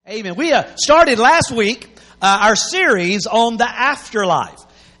Amen. We started last week our series on the afterlife.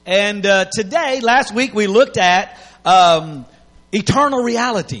 And last week, we looked at eternal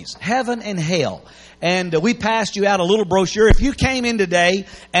realities, heaven and hell. And we passed you out a little brochure. If you came in today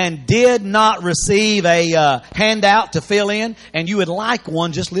and did not receive a handout to fill in, and you would like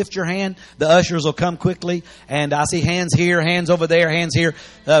one, just lift your hand. The ushers will come quickly. And I see hands here, hands over there, hands here.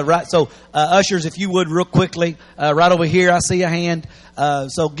 Right. So, ushers, if you would, real quickly, right over here, I see a hand.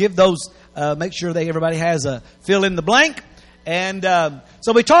 So give those. Make sure that everybody has a fill in the blank. And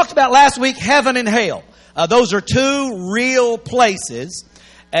so we talked about last week heaven and hell. Those are two real places.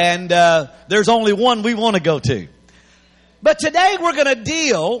 And there's only one we want to go to. But today we're going to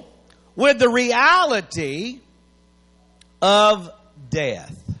deal with the reality of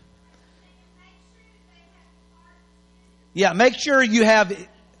death. Yeah, make sure you have...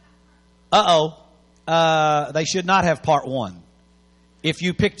 they should not have part one. If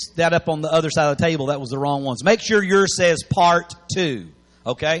you picked that up on the other side of the table, that was the wrong ones. Make sure yours says part 2.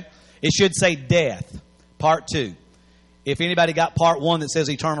 Okay? It should say death. Part 2. If anybody got part 1 that says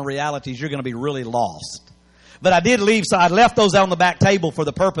eternal realities, you're going to be really lost. But I did leave, so I left those on the back table for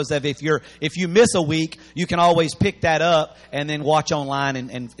the purpose of if you miss a week, you can always pick that up and then watch online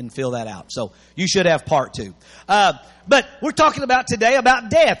and fill that out. So you should have part 2. But we're talking about today about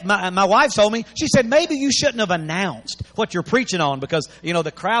death. My wife told me, she said, maybe you shouldn't have announced what you're preaching on because,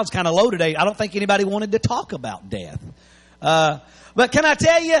 the crowd's kind of low today. I don't think anybody wanted to talk about death. But can I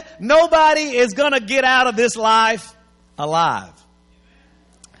tell you, nobody is going to get out of this life alive.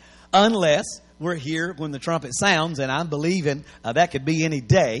 Unless we're here when the trumpet sounds, and I'm believing that could be any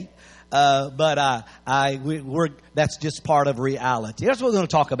day. But that's just part of reality. That's what we're going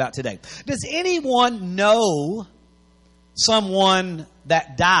to talk about today. Does anyone know someone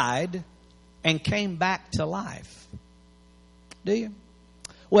that died and came back to life? Do you?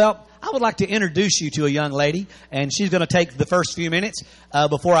 Well, I would like to introduce you to a young lady, and she's going to take the first few minutes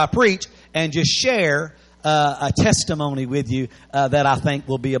before I preach and just share a testimony with you that I think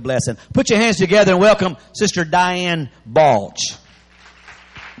will be a blessing. Put your hands together and welcome Sister Diane Balch.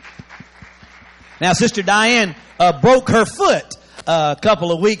 Now, Sister Diane broke her foot a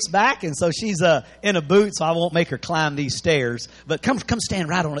couple of weeks back, and so she's in a boot, so I won't make her climb these stairs. But come stand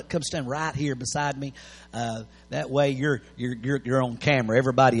right on it. Come stand right here beside me. That way you're on camera.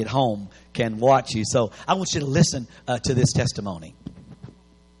 Everybody at home can watch you. So I want you to listen to this testimony.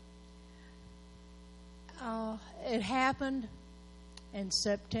 It happened in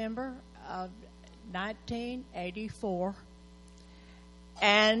September of 1984,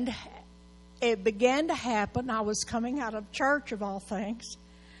 and it began to happen. I was coming out of church, of all things.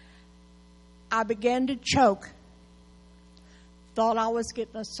 I began to choke. Thought I was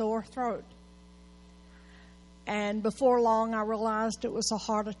getting a sore throat. And before long, I realized it was a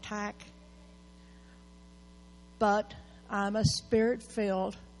heart attack. But I'm a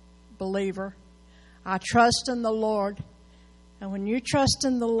spirit-filled believer. I trust in the Lord. And when you trust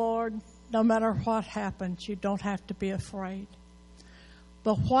in the Lord, no matter what happens, you don't have to be afraid.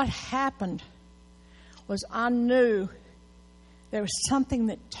 But what happened was I knew there was something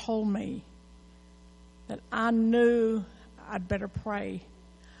that told me that I knew I'd better pray.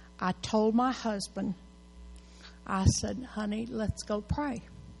 I told my husband, I said, honey, let's go pray.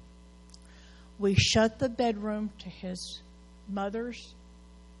 We shut the bedroom to his mother's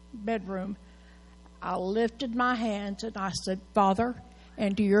bedroom. I lifted my hands and I said, Father,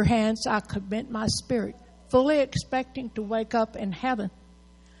 into your hands I commit my spirit, fully expecting to wake up in heaven.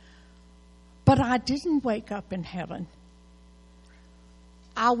 But I didn't wake up in heaven.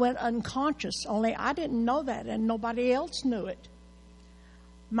 I went unconscious, only I didn't know that and nobody else knew it.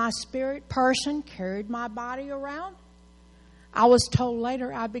 My spirit person carried my body around. I was told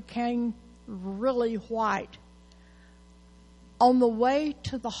later I became really white. On the way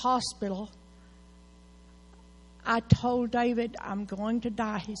to the hospital, I told David, I'm going to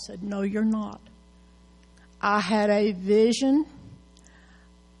die. He said, no, you're not. I had a vision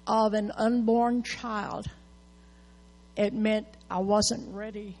of an unborn child. It meant I wasn't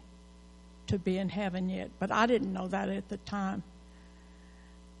ready to be in heaven yet, but I didn't know that at the time.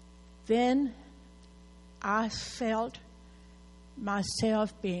 Then I felt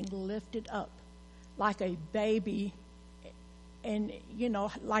myself being lifted up like a baby, and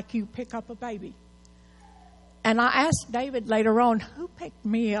like you pick up a baby. And I asked David later on, who picked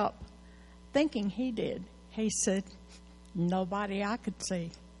me up? Thinking he did. He said, nobody I could see.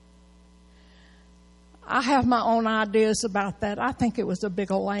 I have my own ideas about that. I think it was a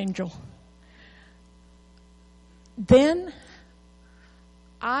big old angel. Then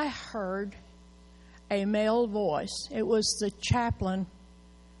I heard a male voice. It was the chaplain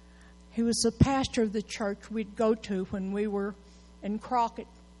He was the pastor of the church we'd go to when we were in Crockett,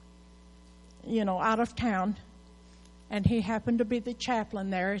 out of town. And he happened to be the chaplain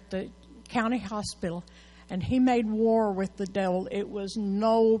there at the county hospital. And he made war with the devil. It was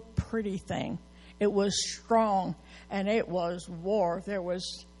no pretty thing. It was strong, and it was war. There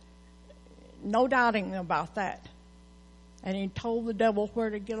was no doubting about that. And he told the devil where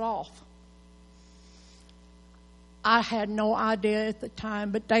to get off. I had no idea at the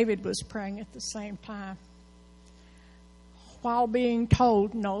time, but David was praying at the same time. While being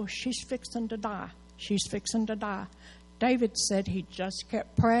told, no, she's fixing to die. She's fixing to die. David said he just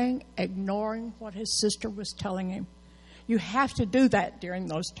kept praying, ignoring what his sister was telling him. You have to do that during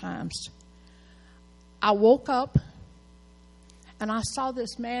those times. I woke up, and I saw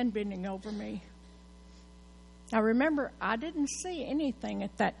this man bending over me. Now remember, I didn't see anything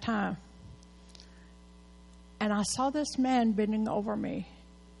at that time. And I saw this man bending over me.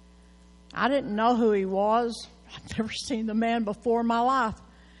 I didn't know who he was. I'd never seen the man before in my life.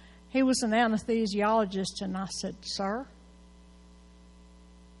 He was an anesthesiologist, and I said, "Sir,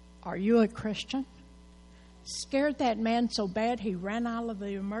 are you a Christian?" Scared that man so bad he ran out of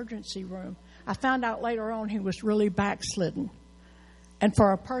the emergency room. I found out later on he was really backslidden. And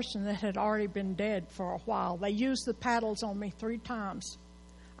for a person that had already been dead for a while, they used the paddles on me 3 times.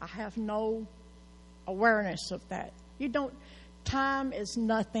 I have no awareness of that. Time is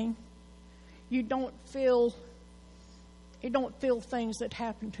nothing. You don't feel things that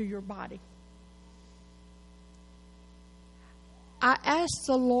happen to your body. I asked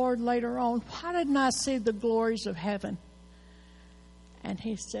the Lord later on, why didn't I see the glories of heaven? And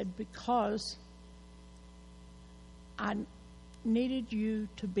he said, because I needed you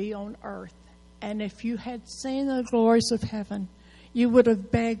to be on earth. And if you had seen the glories of heaven, you would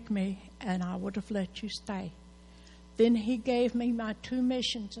have begged me, and I would have let you stay. Then he gave me my 2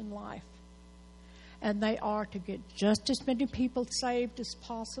 missions in life. And they are to get just as many people saved as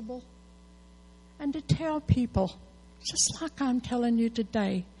possible, and to tell people, just like I'm telling you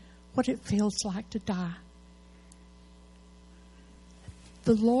today, what it feels like to die.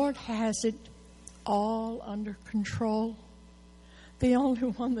 The Lord has it all under control. The only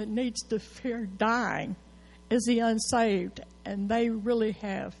one that needs to fear dying is the unsaved, and they really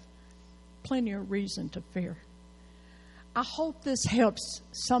have plenty of reason to fear. I hope this helps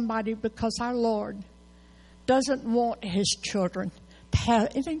somebody, because our Lord doesn't want His children to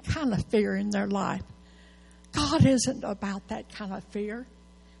have any kind of fear in their life. God isn't about that kind of fear.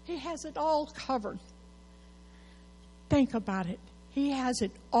 He has it all covered. Think about it. He has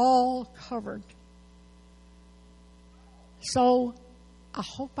it all covered. So I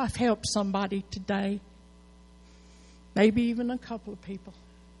hope I've helped somebody today. Maybe even a couple of people.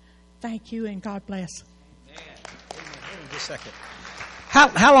 Thank you, and God bless. Amen. Hold on just a second.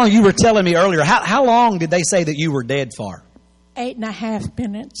 How long, you were telling me earlier, how long did they say that you were dead for? 8.5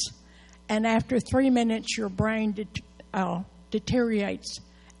 minutes. And after 3 minutes, your brain deteriorates.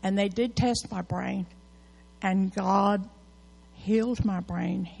 And they did test my brain. And God healed my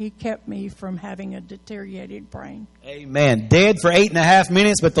brain. He kept me from having a deteriorated brain. Amen. Dead for 8.5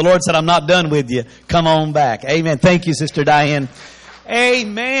 minutes, but the Lord said, I'm not done with you. Come on back. Amen. Thank you, Sister Diane.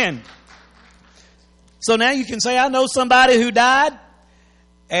 Amen. So now you can say, I know somebody who died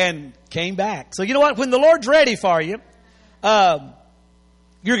and came back. So you know what? When the Lord's ready for you,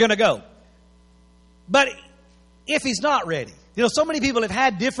 you're going to go. But if He's not ready, so many people have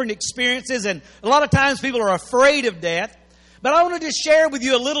had different experiences, and a lot of times people are afraid of death. But I want to just share with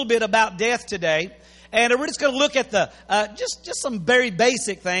you a little bit about death today. And we're just going to look at the just some very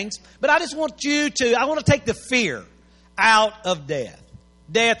basic things. But I just want I want to take the fear out of death.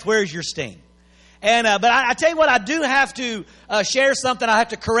 Death, where's your sting? And but I tell you what, I do have to share something. I have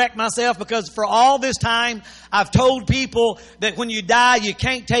to correct myself, because for all this time, I've told people that when you die, you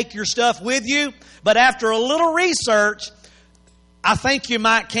can't take your stuff with you. But after a little research, I think you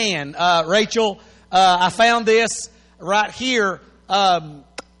might can. Rachel, I found this right here.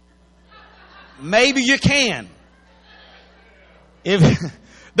 Maybe you can. If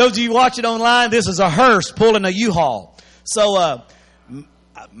those of you watching online, this is a hearse pulling a U-Haul. So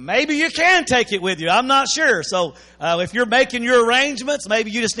maybe you can take it with you. I'm not sure. So if you're making your arrangements, maybe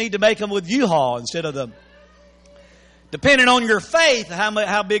you just need to make them with U-Haul instead of depending on your faith,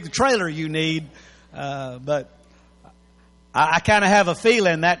 how big the trailer you need. But I kind of have a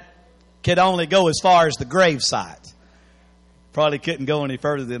feeling that could only go as far as the gravesite. Probably couldn't go any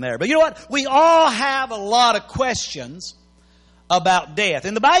further than there. But you know what? We all have a lot of questions about death.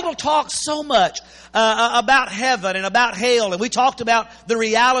 And the Bible talks so much about heaven and about hell. And we talked about the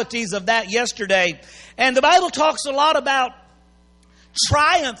realities of that yesterday. And the Bible talks a lot about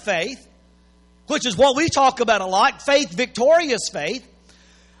triumph faith, which is what we talk about a lot, faith, victorious faith.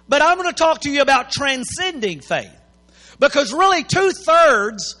 But I'm going to talk to you about transcending faith. Because really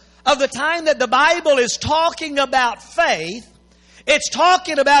 2/3 of the time that the Bible is talking about faith, it's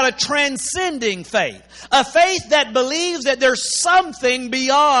talking about a transcending faith. A faith that believes that there's something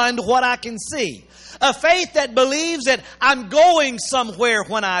beyond what I can see. A faith that believes that I'm going somewhere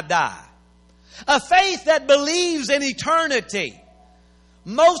when I die. A faith that believes in eternity.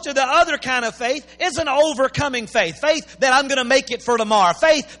 Most of the other kind of faith is an overcoming faith. Faith that I'm going to make it for tomorrow.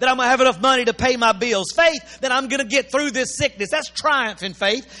 Faith that I'm going to have enough money to pay my bills. Faith that I'm going to get through this sickness. That's triumph in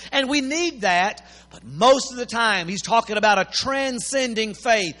faith. And we need that. But most of the time, he's talking about a transcending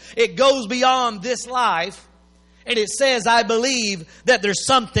faith. It goes beyond this life. And it says, I believe that there's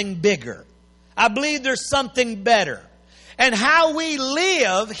something bigger. I believe there's something better. And how we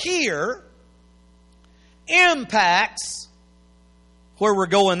live here impacts where we're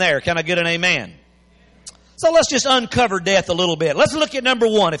going there. Can I get an amen? So let's just uncover death a little bit. Let's look at number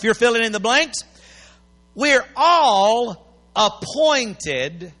 1. If you're filling in the blanks, we're all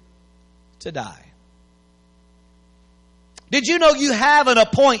appointed to die. Did you know you have an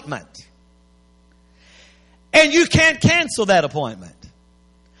appointment? And you can't cancel that appointment.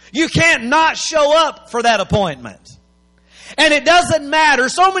 You can't not show up for that appointment. And it doesn't matter.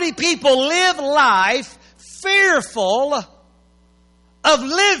 So many people live life fearful of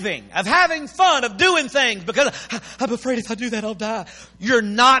living, of having fun, of doing things, because I'm afraid if I do that, I'll die. You're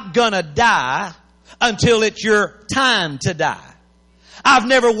not going to die until it's your time to die. I've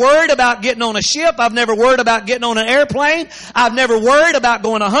never worried about getting on a ship. I've never worried about getting on an airplane. I've never worried about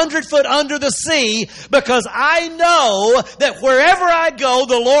going 100 foot under the sea, because I know that wherever I go,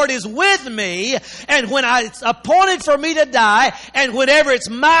 the Lord is with me. And when it's appointed for me to die, and whenever it's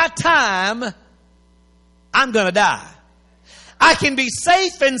my time, I'm going to die. I can be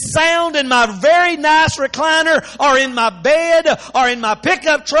safe and sound in my very nice recliner, or in my bed, or in my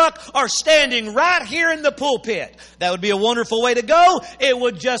pickup truck, or standing right here in the pulpit. That would be a wonderful way to go. It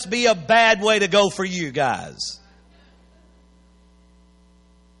would just be a bad way to go for you guys.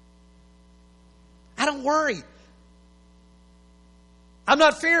 I don't worry. I'm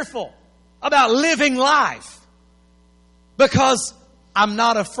not fearful about living life, because I'm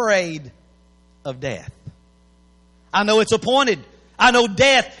not afraid of death. I know it's appointed. I know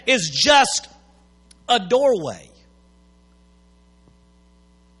death is just a doorway.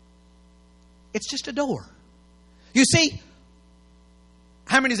 It's just a door. You see,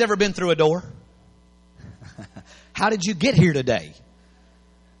 how many's ever been through a door? How did you get here today?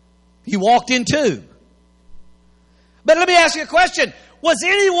 You walked in too. But let me ask you a question. Was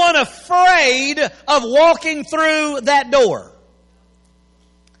anyone afraid of walking through that door?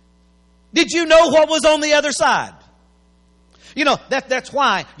 Did you know what was on the other side? You know, that's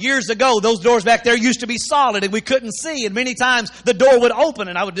why years ago those doors back there used to be solid and we couldn't see. And many times the door would open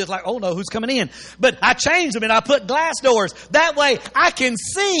and I would just like, oh no, who's coming in? But I changed them and I put glass doors. That way I can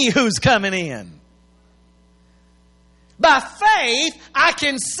see who's coming in. By faith, I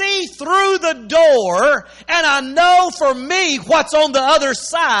can see through the door, and I know for me what's on the other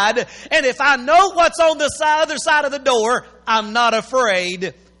side. And if I know what's on the other side of the door, I'm not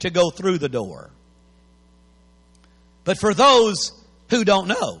afraid to go through the door. But for those who don't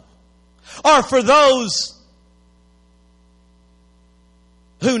know, or for those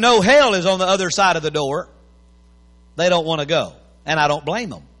who know hell is on the other side of the door, they don't want to go. And I don't blame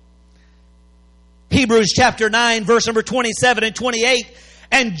them. Hebrews chapter 9, verse number 27 and 28.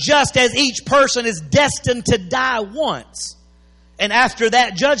 And just as each person is destined to die once, and after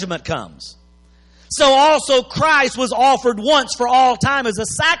that judgment comes, so also Christ was offered once for all time as a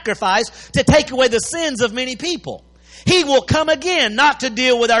sacrifice to take away the sins of many people. He will come again, not to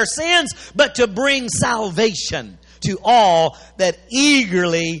deal with our sins, but to bring salvation to all that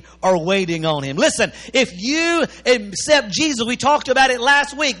eagerly are waiting on Him. Listen, if you accept Jesus, we talked about it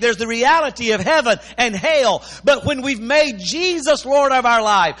last week, there's the reality of heaven and hell. But when we've made Jesus Lord of our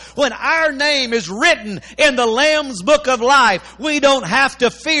life, when our name is written in the Lamb's book of life, we don't have to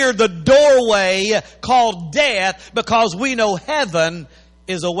fear the doorway called death, because we know heaven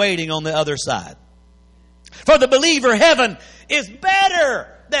is awaiting on the other side. For the believer, heaven is better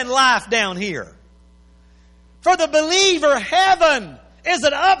than life down here. For the believer, heaven is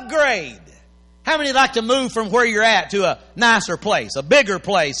an upgrade. How many like to move from where you're at to a nicer place, a bigger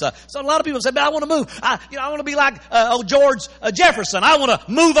place? So a lot of people say, but I want to move. I want to be like George Jefferson. I want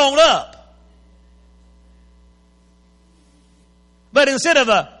to move on up. But instead of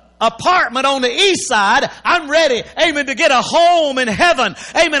a apartment on the east side. I'm ready, amen, to get a home in heaven.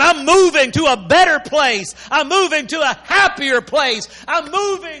 Amen. I'm moving to a better place. I'm moving to a happier place. I'm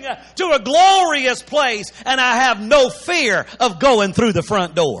moving to a glorious place. And I have no fear of going through the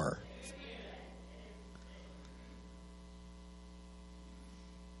front door.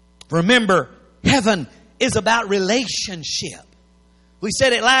 Remember, heaven is about relationship. We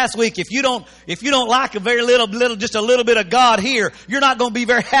said it last week. If you don't like a very just a little bit of God here, you're not going to be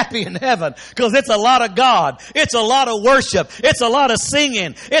very happy in heaven, because it's a lot of God. It's a lot of worship. It's a lot of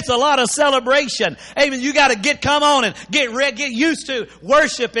singing. It's a lot of celebration. Amen. You got to come on and get used to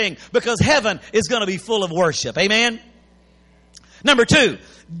worshiping, because heaven is going to be full of worship. Amen. Number 2,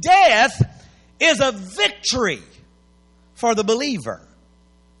 death is a victory for the believer.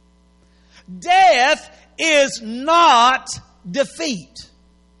 Death is not defeat.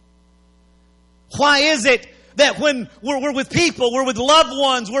 Why is it that when we're with people, we're with loved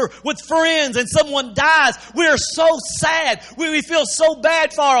ones, we're with friends, and someone dies, we're so sad. We feel so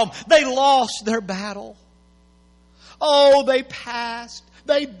bad for them. They lost their battle. Oh, they passed.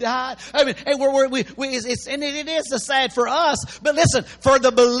 They died. I mean, and it is sad for us. But listen, for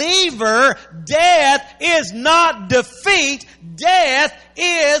the believer, death is not defeat. Death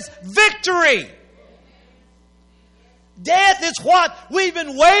is victory. Death is what we've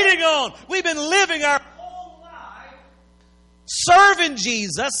been waiting on. We've been living our whole life serving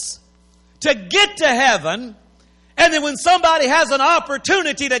Jesus to get to heaven. And then when somebody has an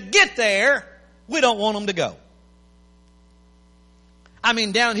opportunity to get there, we don't want them to go. I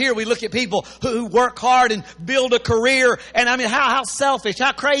mean, down here we look at people who work hard and build a career. And I mean, how selfish,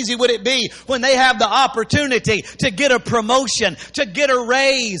 how crazy would it be when they have the opportunity to get a promotion, to get a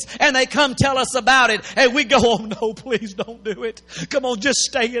raise, and they come tell us about it. And we go, oh no, please don't do it. Come on, just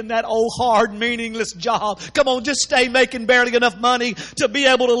stay in that old hard, meaningless job. Come on, just stay making barely enough money to be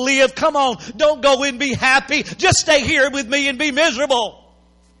able to live. Come on, don't go and be happy. Just stay here with me and be miserable.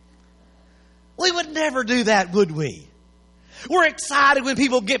 We would never do that, would we? We're excited when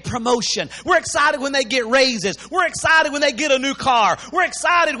people get promotion. We're excited when they get raises. We're excited when they get a new car. We're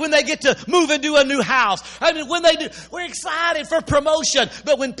excited when they get to move into a new house. I mean, when they do, we're excited for promotion.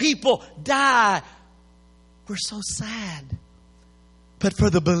 But when people die, we're so sad. But for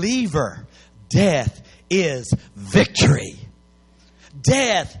the believer, death is victory.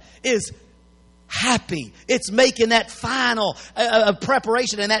 Death is happy. It's making that final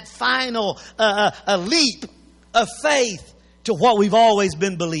preparation and that final leap of faith to what we've always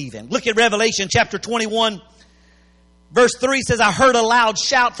been believing. Look at Revelation chapter 21. Verse 3 says, I heard a loud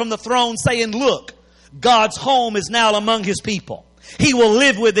shout from the throne saying, look, God's home is now among His people. He will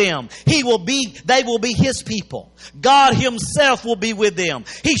live with them. They will be His people. God Himself will be with them.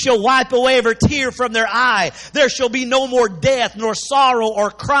 He shall wipe away every tear from their eye. There shall be no more death, nor sorrow,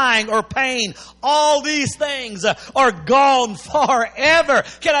 or crying, or pain. All these things are gone forever.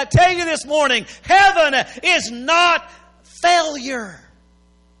 Can I tell you this morning, heaven is not failure.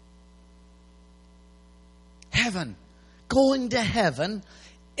 Heaven, going to heaven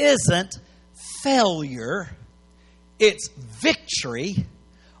isn't failure. It's victory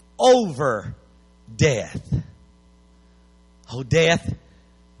over death. Oh, death,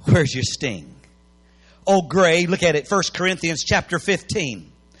 where's your sting? Oh, grave, look at it, 1 Corinthians chapter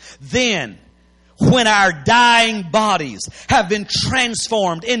 15. Then, when our dying bodies have been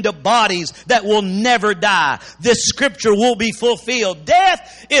transformed into bodies that will never die, this scripture will be fulfilled.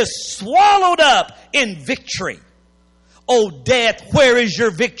 Death is swallowed up in victory. Oh, death, where is your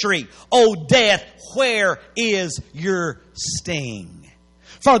victory? Oh, death, where is your sting?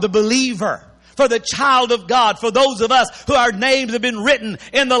 For the believer, for the child of God, for those of us who our names have been written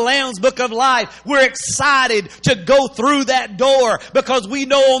in the Lamb's Book of Life, we're excited to go through that door, because we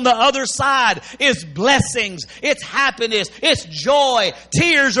know on the other side is blessings, it's happiness, it's joy.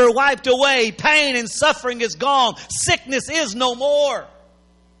 Tears are wiped away. Pain and suffering is gone. Sickness is no more.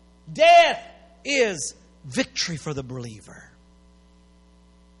 Death is victory for the believer.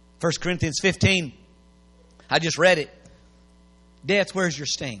 1 Corinthians 15, I just read it. Death, where's your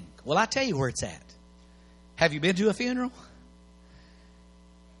sting? Well, I tell you where it's at. Have you been to a funeral?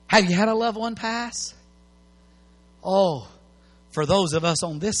 Have you had a loved one pass? Oh, for those of us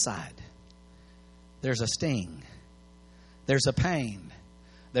on this side, there's a sting. There's a pain.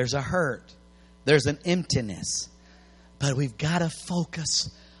 There's a hurt. There's an emptiness. But we've got to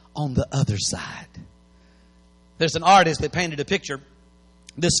focus on the other side. There's an artist that painted a picture.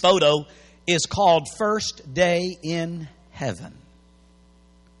 This photo is called First Day in Heaven.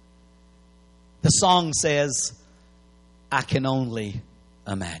 The song says, I can only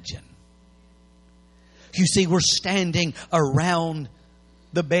imagine. You see, we're standing around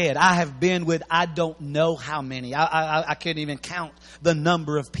the bed. I have been with, I don't know how many. I can't even count the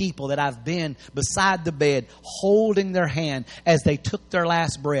number of people that I've been beside the bed holding their hand as they took their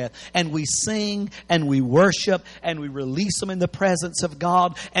last breath. And we sing and we worship and we release them in the presence of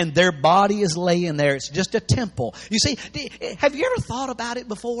God, and their body is laying there. It's just a temple. You see, have you ever thought about it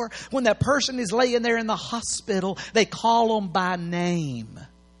before? When that person is laying there in the hospital, they call them by name.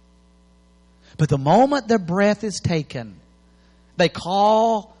 But the moment their breath is taken, they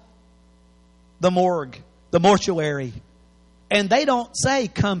call the morgue, the mortuary, and they don't say,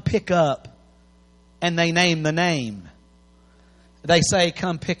 come pick up, and they name the name. They say,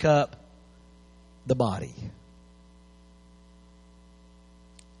 come pick up the body.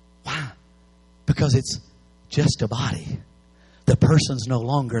 Why? Because it's just a body. The person's no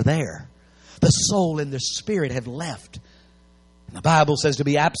longer there. The soul and the spirit have left. And the Bible says to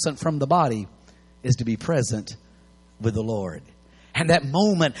be absent from the body is to be present with the Lord. And that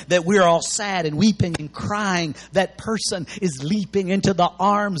moment that we're all sad and weeping and crying, that person is leaping into the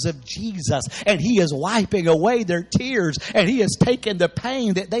arms of Jesus, and He is wiping away their tears, and He has taken the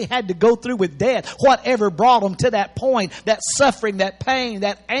pain that they had to go through with death. Whatever brought them to that point, that suffering, that pain,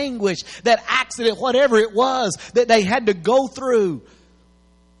 that anguish, that accident, whatever it was that they had to go through,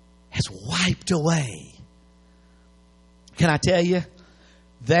 has wiped away. Can I tell you?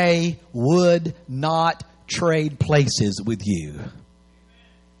 They would not trade places with you.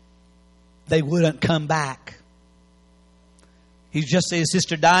 They wouldn't come back. He just said,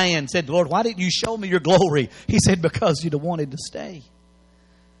 Sister Diane said, Lord, why didn't you show me your glory? He said, because you'd have wanted to stay.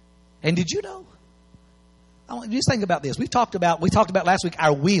 And did you know? I want you to think about this. We talked about last week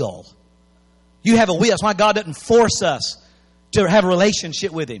our will. You have a will. That's why God doesn't force us to have a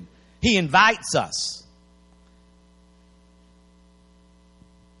relationship with Him. He invites us.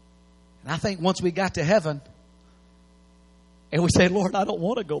 And I think once we got to heaven and we say, Lord, I don't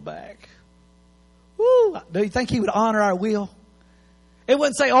want to go back. Woo, do you think He would honor our will? It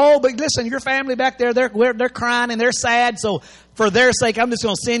wouldn't say, oh, but listen, your family back there, they're crying and they're sad. So for their sake, I'm just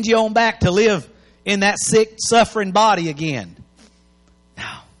going to send you on back to live in that sick, suffering body again.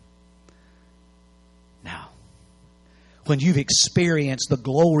 No. When you've experienced the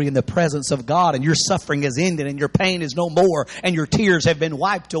glory and the presence of God, and your suffering is ended and your pain is no more and your tears have been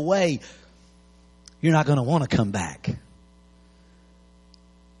wiped away, you're not going to want to come back.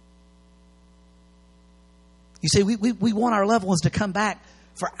 You see, we want our loved ones to come back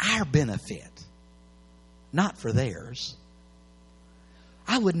for our benefit, not for theirs.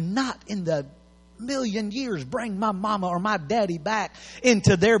 I would not in the million years bring my mama or my daddy back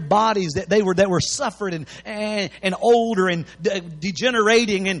into their bodies that were suffered and older and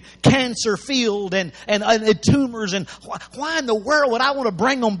degenerating and cancer filled and tumors. And why in the world would I want to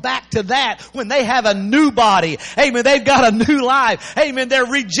bring them back to that when they have a new body? Amen. They've got a new life. Amen. They're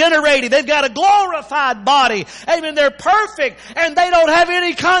regenerated. They've got a glorified body. Amen. They're perfect and they don't have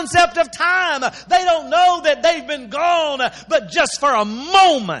any concept of time. They don't know that they've been gone but just for a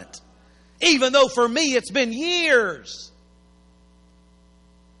moment. Even though for me it's been years.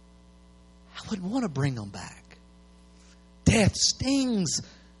 I wouldn't want to bring them back. Death stings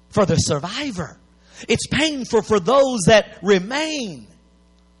for the survivor. It's painful for those that remain.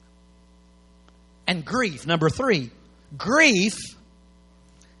 And grief, number 3. Grief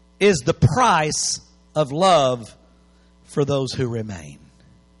is the price of love for those who remain.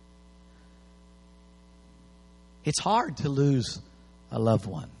 It's hard to lose a loved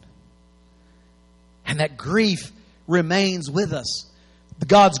one. And that grief remains with us.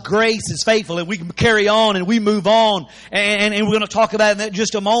 God's grace is faithful and we can carry on and we move on. And we're going to talk about it in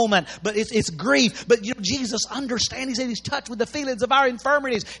just a moment. But it's grief. But you know, Jesus understands. He said He's touched with the feelings of our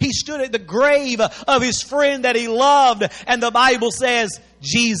infirmities. He stood at the grave of His friend that He loved. And the Bible says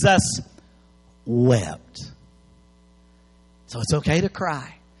Jesus wept. So it's okay to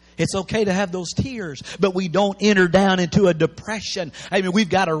cry. It's okay to have those tears, but we don't enter down into a depression. I mean, we've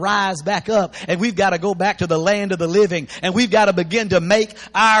got to rise back up and we've got to go back to the land of the living and we've got to begin to make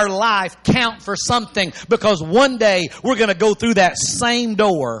our life count for something, because one day we're going to go through that same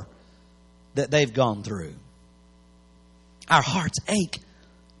door that they've gone through. Our hearts ache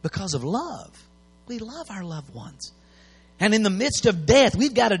because of love. We love our loved ones. And in the midst of death,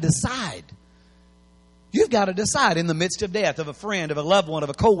 we've got to decide. You've got to decide in the midst of death, of a friend, of a loved one, of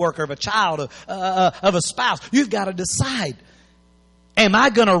a coworker, of a child, of a spouse. You've got to decide, am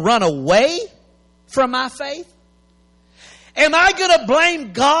I going to run away from my faith? Am I going to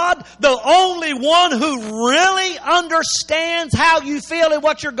blame God, the only one who really understands how you feel and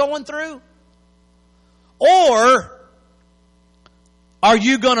what you're going through? Or are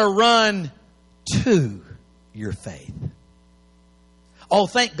you going to run to your faith? Oh,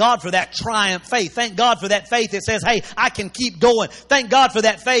 thank God for that triumph faith. Thank God for that faith that says, hey, I can keep going. Thank God for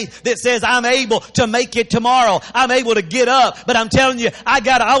that faith that says I'm able to make it tomorrow. I'm able to get up. But I'm telling you,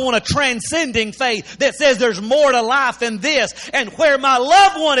 I want a transcending faith that says there's more to life than this. And where my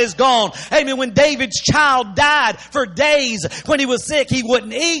loved one is gone. Amen. When David's child died for days, when he was sick, he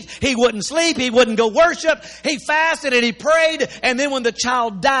wouldn't eat, he wouldn't sleep, he wouldn't go worship. He fasted and he prayed. And then when the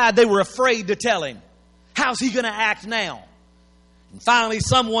child died, they were afraid to tell him. How's he going to act now? And finally,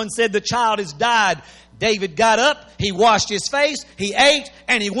 someone said the child has died. David got up, he washed his face, he ate,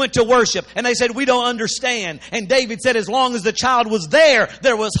 and he went to worship. And they said, we don't understand. And David said, as long as the child was there,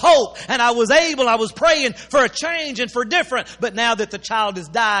 there was hope. And I was praying for a change and for different. But now that the child has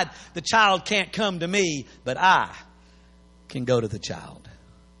died, the child can't come to me, but I can go to the child.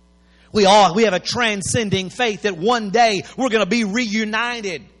 We have a transcending faith that one day we're going to be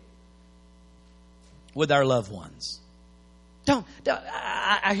reunited with our loved ones.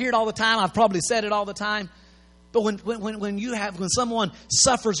 I hear it all the time. I've probably said it all the time. But when someone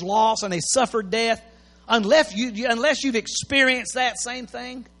suffers loss and they suffer death, unless you've experienced that same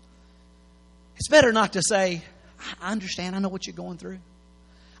thing, it's better not to say, I understand. I know what you're going through.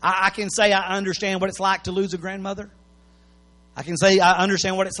 I can say I understand what it's like to lose a grandmother. I can say I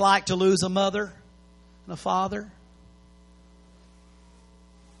understand what it's like to lose a mother and a father.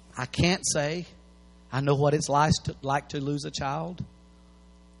 I can't say I know what it's like to lose a child,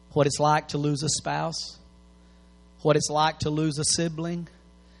 what it's like to lose a spouse, what it's like to lose a sibling.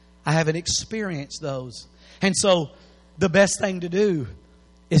 I haven't experienced those. And so the best thing to do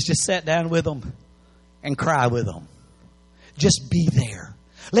is just sit down with them and cry with them. Just be there.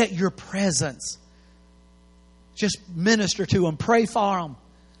 Let your presence just minister to them. Pray for them.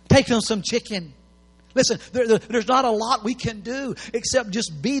 Take them some chicken. Listen, there's not a lot we can do except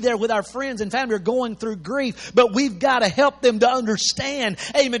just be there with our friends and family who are going through grief. But we've got to help them to understand,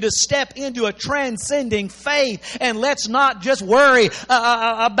 amen, to step into a transcending faith. And let's not just worry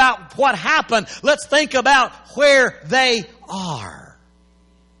about what happened. Let's think about where they are.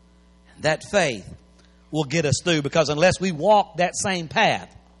 And that faith will get us through, because unless we walk that same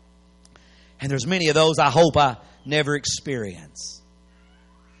path, and there's many of those I hope I never experience.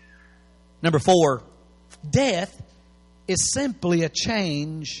 Number 4. Death is simply a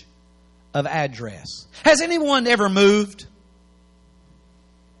change of address. Has anyone ever moved?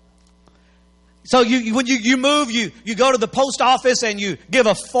 So when you move, you go to the post office and you give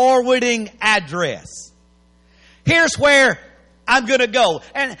a forwarding address. Here's where I'm going to go.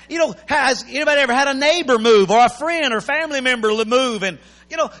 And, has anybody ever had a neighbor move, or a friend or family member move? And,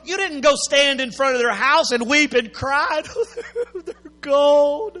 you didn't go stand in front of their house and weep and cry. They're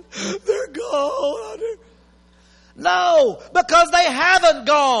gone. They're gone. No, because they haven't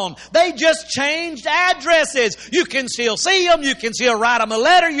gone. They just changed addresses. You can still see them. You can still write them a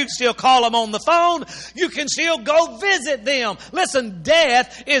letter. You can still call them on the phone. You can still go visit them. Listen,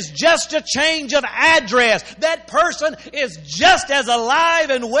 death is just a change of address. That person is just as alive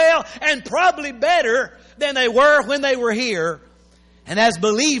and well, and probably better than they were when they were here. And as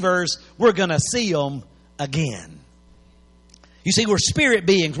believers, we're going to see them again. You see, we're spirit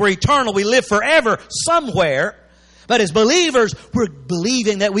beings. We're eternal. We live forever somewhere. But as believers, we're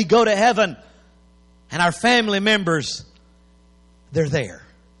believing that we go to heaven. And our family members, they're there.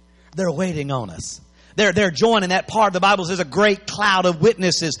 They're waiting on us. They're joining that part. The Bible says a great cloud of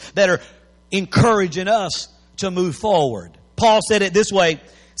witnesses that are encouraging us to move forward. Paul said it this way,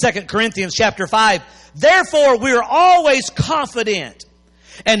 2 Corinthians chapter 5. Therefore, we're always confident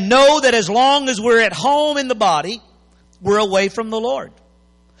and know that as long as we're at home in the body, we're away from the Lord.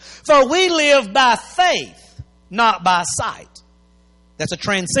 For we live by faith, not by sight. That's a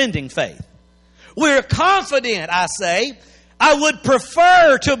transcending faith. We're confident, I say. I would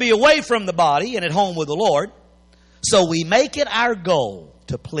prefer to be away from the body and at home with the Lord. So we make it our goal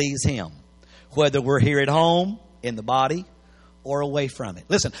to please Him, whether we're here at home, in the body, or away from it.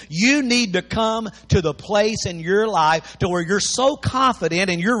 Listen, you need to come to the place in your life to where you're so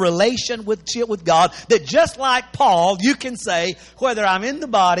confident in your relation with God that just like Paul, you can say, whether I'm in the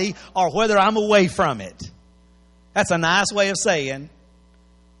body or whether I'm away from it. That's a nice way of saying,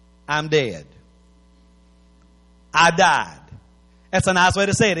 I'm dead. I died. That's a nice way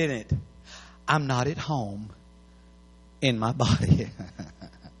to say it, isn't it? I'm not at home in my body.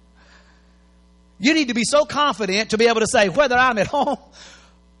 You need to be so confident to be able to say whether I'm at home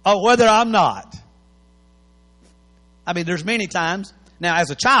or whether I'm not. I mean, there's many times. Now,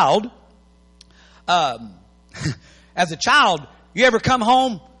 as a child, you ever come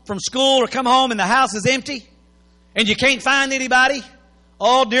home from school or come home and the house is empty and you can't find anybody?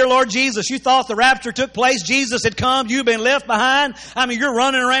 Oh, dear Lord Jesus, you thought the rapture took place. Jesus had come. You've been left behind. I mean, you're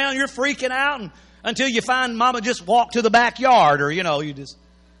running around. You're freaking out until you find Mama just walked to the backyard, or, you just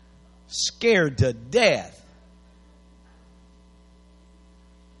scared to death.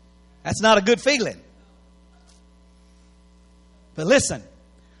 That's not a good feeling. But listen,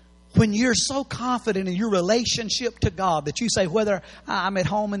 when you're so confident in your relationship to God that you say, whether I'm at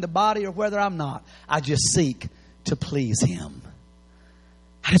home in the body or whether I'm not, I just seek to please Him.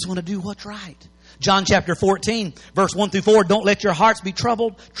 I just want to do what's right. John chapter 14, verse 1 through 4, don't let your hearts be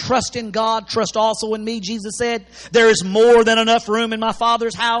troubled. Trust in God. Trust also in me, Jesus said. There is more than enough room in my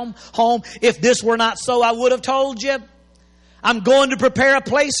Father's home. If this were not so, I would have told you. I'm going to prepare a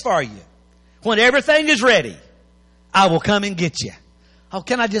place for you. When everything is ready, I will come and get you. Oh,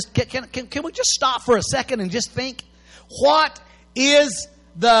 can we just stop for a second and just think? What is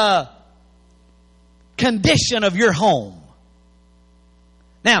the condition of your home?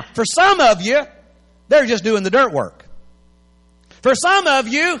 Now, for some of you, they're just doing the dirt work. For some of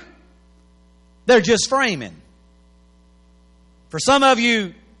you, they're just framing. For some of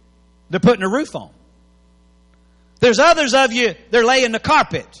you, they're putting a roof on. There's others of you, they're laying the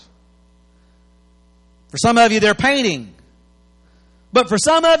carpet. For some of you, they're painting. But for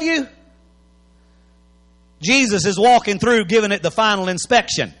some of you, Jesus is walking through giving it the final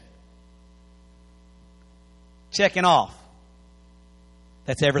inspection. Checking off.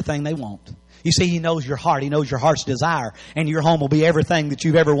 That's everything they want. You see, He knows your heart. He knows your heart's desire. And your home will be everything that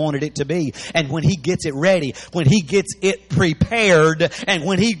you've ever wanted it to be. And when He gets it ready, when He gets it prepared, and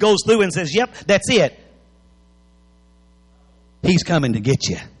when He goes through and says, yep, that's it, He's coming to get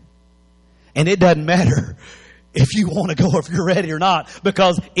you. And it doesn't matter if you want to go or if you're ready or not,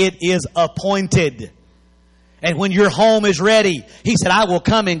 because it is appointed. And when your home is ready, He said, I will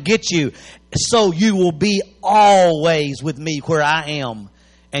come and get you, so you will be always with me where I am,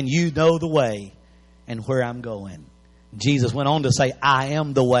 and you know the way and where I'm going. Jesus went on to say, I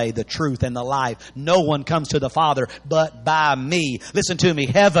am the way, the truth, and the life. No one comes to the Father but by me. Listen to me.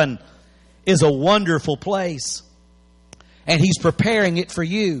 Heaven is a wonderful place, and He's preparing it for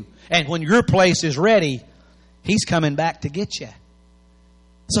you. And when your place is ready, He's coming back to get you.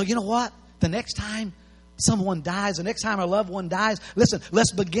 So you know what? The next time someone dies, the next time a loved one dies, listen,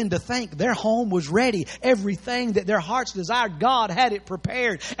 let's begin to think their home was ready. Everything that their hearts desired, God had it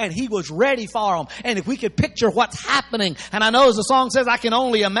prepared, and He was ready for them. And if we could picture what's happening, and I know as the song says, I can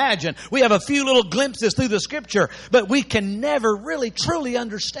only imagine. We have a few little glimpses through the Scripture, but we can never really truly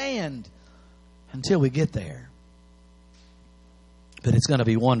understand until we get there. But it's going to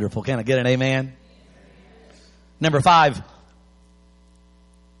be wonderful. Can I get an amen? Number 5,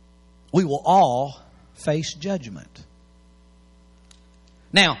 we will all face judgment.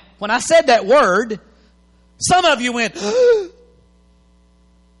 Now, when I said that word, some of you went,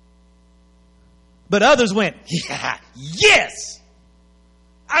 but others went, yeah, yes,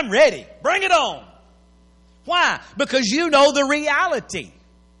 I'm ready. Bring it on. Why? Because you know the reality.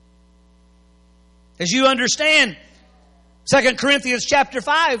 As you understand, 2 Corinthians chapter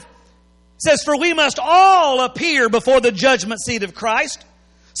 5 says, for we must all appear before the judgment seat of Christ,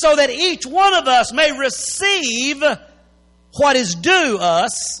 so that each one of us may receive what is due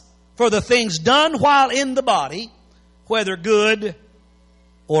us for the things done while in the body, whether good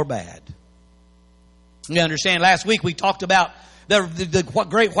or bad. You understand, last week we talked about the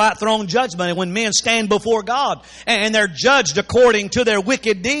great white throne judgment, and when men stand before God and they're judged according to their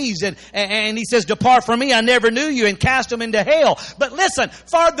wicked deeds, and He says, depart from me, I never knew you, and cast them into hell. But listen,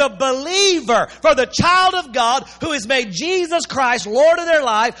 for the believer, for the child of God who has made Jesus Christ Lord of their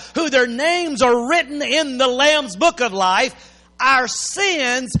life, who their names are written in the Lamb's book of life, our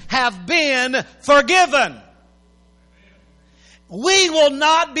sins have been forgiven. We will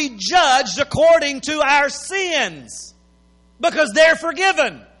not be judged according to our sins, because they're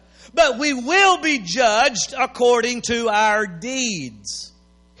forgiven. But we will be judged according to our deeds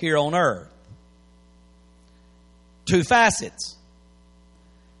here on earth. 2 facets.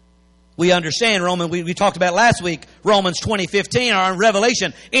 We understand we talked about last week, Romans 20:15, or in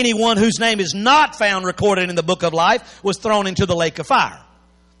Revelation, anyone whose name is not found recorded in the book of life was thrown into the lake of fire.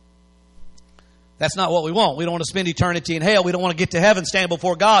 That's not what we want. We don't want to spend eternity in hell. We don't want to get to heaven, stand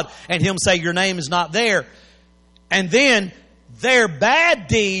before God, and Him say your name is not there. And then their bad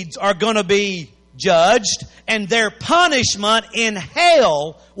deeds are going to be judged, and their punishment in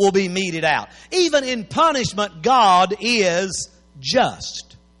hell will be meted out. Even in punishment, God is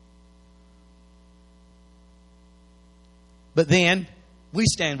just. But then we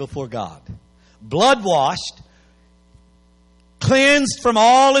stand before God, blood-washed, cleansed from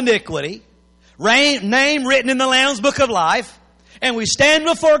all iniquity, name written in the Lamb's book of life, And we stand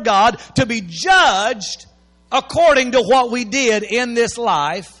before God to be judged according to what we did in this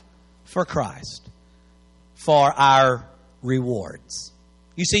life for Christ, for our rewards.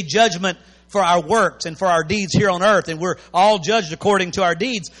 You see, judgment for our works and for our deeds here on earth, and we're all judged according to our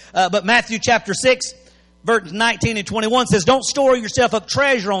deeds. But Matthew chapter 6, verse 19 and 21 says, don't store yourself up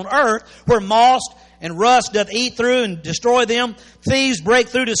treasure on earth where moth and rust doth eat through and destroy them. Thieves break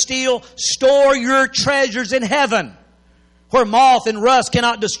through to steal. Store your treasures in heaven, where moth and rust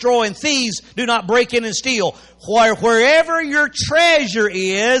cannot destroy, and thieves do not break in and steal. Wherever your treasure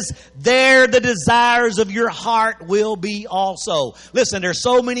is, there the desires of your heart will be also. Listen, there's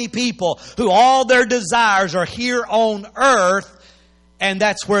so many people who all their desires are here on earth, and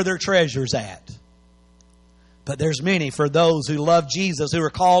that's where their treasure's at. But there's many, for those who love Jesus, who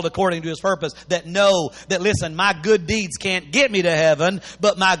are called according to His purpose, that know that, listen, my good deeds can't get me to heaven,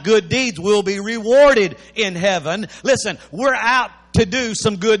 but my good deeds will be rewarded in heaven. Listen, we're out to do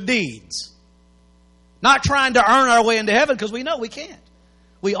some good deeds. Not trying to earn our way into heaven, because we know we can't.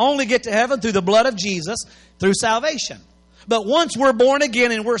 We only get to heaven through the blood of Jesus, through salvation. But once we're born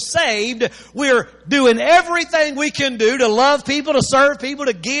again and we're saved, we're doing everything we can do to love people, to serve people,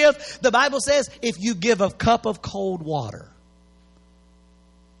 to give. The Bible says, if you give a cup of cold water,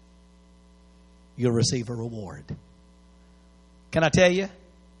 you'll receive a reward. Can I tell you?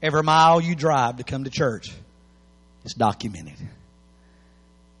 Every mile you drive to come to church is documented.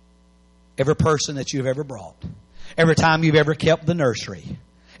 Every person that you've ever brought. Every time you've ever kept the nursery.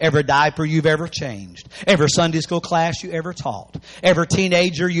 Every diaper you've ever changed. Every Sunday school class you ever taught. Every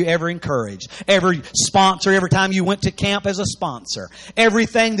teenager you ever encouraged. Every sponsor, every time you went to camp as a sponsor.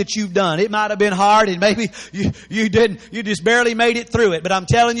 Everything that you've done. It might have been hard and maybe you just barely made it through it. But I'm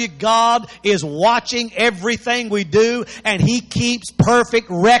telling you, God is watching everything we do, and He keeps perfect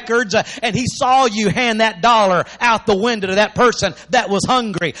records. And He saw you hand that dollar out the window to that person that was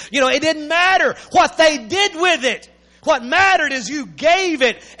hungry. You know, it didn't matter what they did with it. What mattered is you gave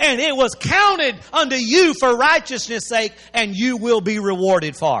it, and it was counted unto you for righteousness' sake, and you will be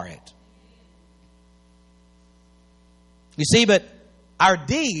rewarded for it. You see, but our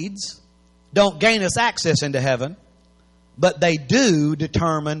deeds don't gain us access into heaven, but they do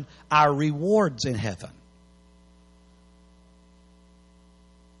determine our rewards in heaven.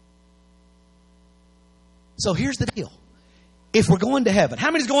 So here's the deal. If we're going to heaven,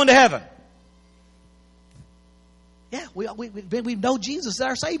 how many's going to heaven? Yeah, we know Jesus is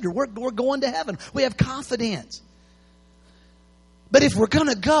our Savior. We're going to heaven. We have confidence. But if we're going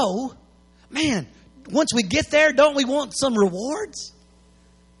to go, man, once we get there, don't we want some rewards?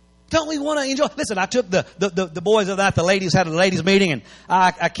 Don't we want to enjoy? Listen, I took the boys of that, the ladies had a ladies meeting, and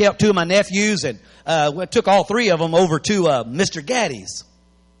I kept two of my nephews, and took all three of them over to Mr. Gaddy's.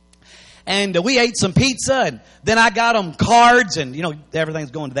 And we ate some pizza, and then I got them cards, and you know, everything's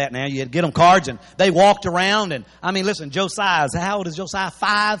going to that now. You had to get them cards, and they walked around, and I mean, listen, Josiah, how old is Josiah?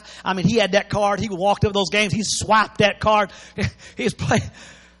 5. I mean, he had that card. He walked up those games. He swiped that card. He was playing.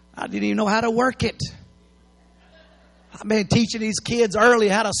 I didn't even know how to work it. I've been teaching these kids early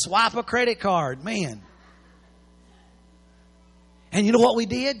how to swipe a credit card, man. And you know what we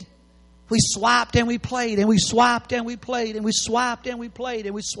did? We swiped and we played, and we swiped and we played, and we swiped and we played,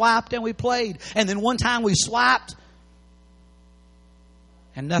 and we swiped and we played. And then one time we swiped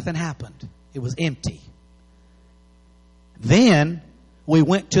and nothing happened. It was empty. Then we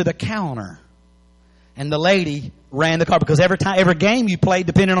went to the counter, and the lady ran the card, because every game you played,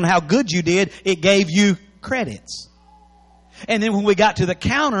 depending on how good you did, it gave you credits. And then when we got to the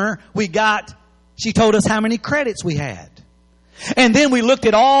counter, she told us how many credits we had. And then we looked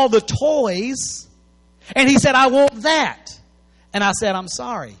at all the toys, and he said, I want that. And I said, I'm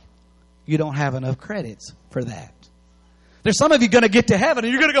sorry, you don't have enough credits for that. There's some of you going to get to heaven,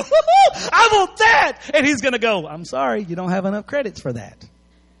 and you're going to go, I want that. And he's going to go, I'm sorry, you don't have enough credits for that.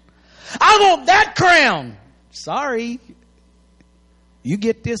 I want that crown. Sorry, you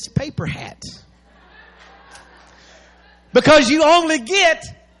get this paper hat. Because you only get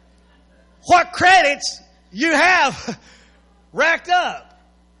what credits you have racked up.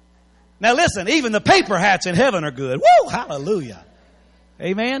 Now listen, even the paper hats in heaven are good. Woo! Hallelujah.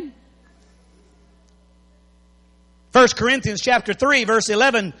 Amen. 1 Corinthians chapter 3 verse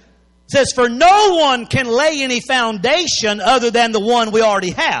 11 says, for no one can lay any foundation other than the one we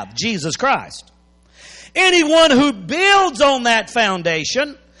already have, Jesus Christ. Anyone who builds on that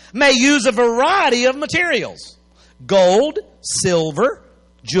foundation may use a variety of materials. Gold, silver,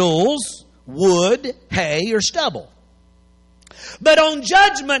 jewels, wood, hay, or stubble. But on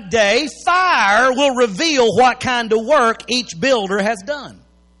Judgment Day, fire will reveal what kind of work each builder has done.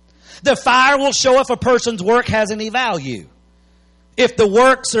 The fire will show if a person's work has any value. If the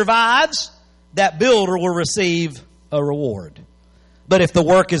work survives, that builder will receive a reward. But if the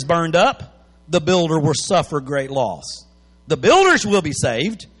work is burned up, the builder will suffer great loss. The builders will be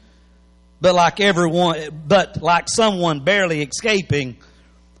saved, but like someone barely escaping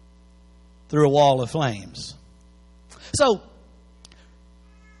through a wall of flames. So,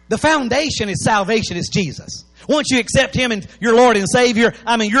 the foundation is salvation, is Jesus. Once you accept Him and your Lord and Savior,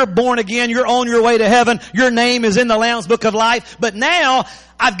 you're born again, you're on your way to heaven, your name is in the Lamb's Book of Life. But now,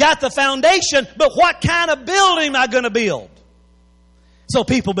 I've got the foundation, but what kind of building am I going to build? So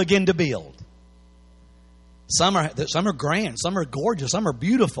people begin to build. Some are grand, some are gorgeous, some are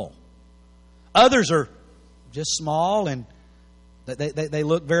beautiful. Others are just small and they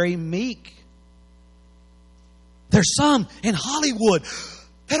look very meek. There's some in Hollywood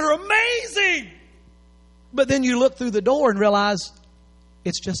that are amazing. But then you look through the door and realize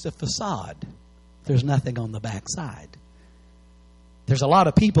it's just a facade. There's nothing on the backside. There's a lot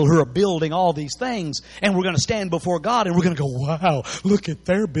of people who are building all these things, and we're going to stand before God and we're going to go, wow, look at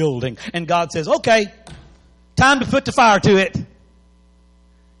their building. And God says, okay, time to put the fire to it.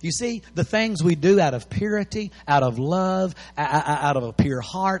 You see, the things we do out of purity, out of love, out of a pure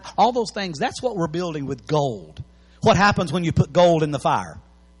heart, all those things, that's what we're building with gold. What happens when you put gold in the fire?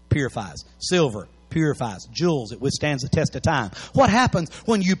 Purifies. Silver purifies. Jewels, it withstands the test of time. What happens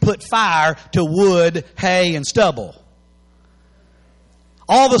when you put fire to wood, hay, and stubble?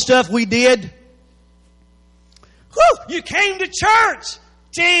 All the stuff we did. Whew, you came to church.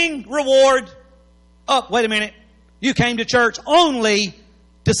 Ding, reward. Oh, wait a minute. You came to church only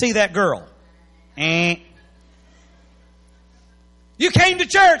to see that girl. You came to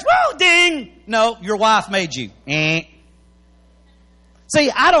church. Whoa, ding. No, your wife made you. See,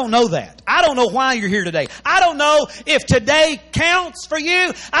 I don't know that. I don't know why you're here today. I don't know if today counts for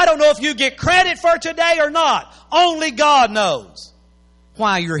you. I don't know if you get credit for today or not. Only God knows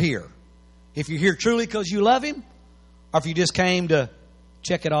why you're here. If you're here truly because you love Him, or if you just came to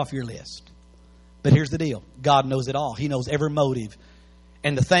check it off your list. But here's the deal. God knows it all. He knows every motive.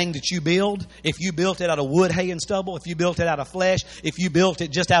 And the thing that you build, if you built it out of wood, hay, and stubble, if you built it out of flesh, if you built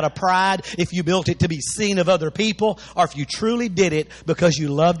it just out of pride, if you built it to be seen of other people, or if you truly did it because you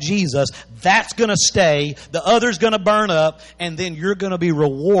love Jesus, that's going to stay, the other's going to burn up, and then you're going to be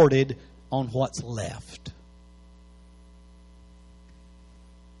rewarded on what's left.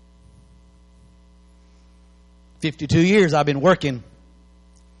 "52 years I've been working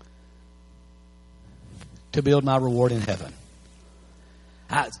to build my reward in heaven."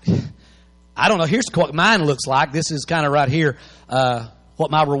 I don't know. Here's what mine looks like. This is kind of right here. What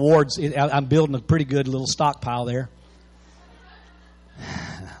my rewards. I'm building a pretty good little stockpile there.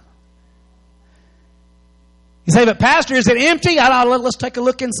 You say, "But Pastor, is it empty?" Let's take a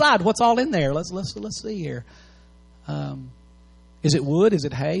look inside. What's all in there? Let's see here. Is it wood? Is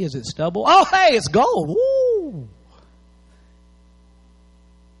it hay? Is it stubble? Oh, hey, it's gold. Woo!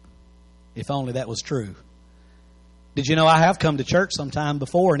 If only that was true. Did you know I have come to church sometime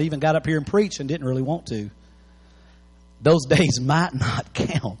before and even got up here and preached and didn't really want to? Those days might not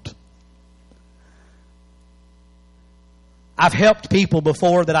count. I've helped people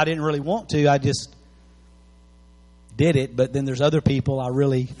before that I didn't really want to. I just did it. But then there's other people I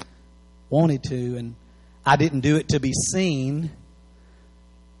really wanted to, and I didn't do it to be seen.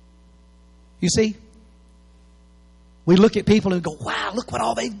 You see, we look at people and go, wow, look what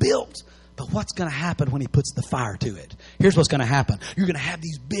all they've built. But what's going to happen when He puts the fire to it? Here's what's going to happen. You're going to have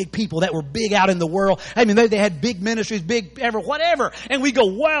these big people that were big out in the world. I mean, they had big ministries, big whatever. And we go,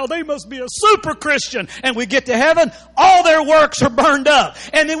 wow, they must be a super Christian. And we get to heaven, all their works are burned up.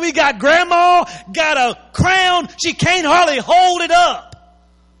 And then we got grandma, got a crown. She can't hardly hold it up.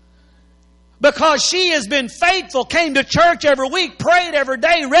 Because she has been faithful, came to church every week, prayed every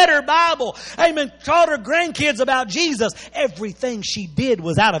day, read her Bible, amen, taught her grandkids about Jesus. Everything she did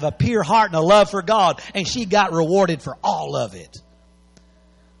was out of a pure heart and a love for God, and she got rewarded for all of it.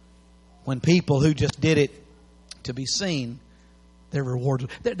 When people who just did it to be seen, they're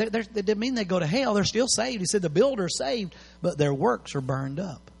rewarded. That doesn't mean they go to hell. They're still saved. He said the builder's saved, but their works are burned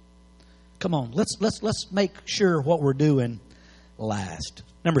up. Come on, let's make sure what we're doing lasts.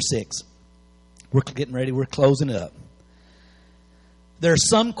 Number 6. We're getting ready. We're closing up. There are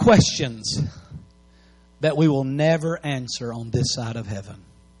some questions that we will never answer on this side of heaven.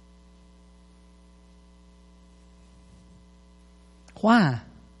 Why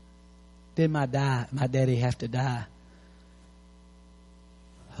did my daddy have to die?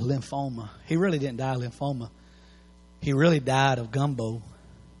 A lymphoma. He really didn't die of lymphoma. He really died of gumbo.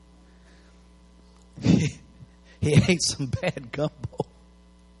 He ate some bad gumbo.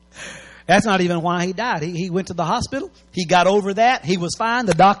 That's not even why he died. He went to the hospital. He got over that. He was fine.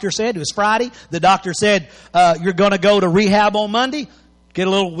 The doctor said, it was Friday. The doctor said, you're going to go to rehab on Monday. Get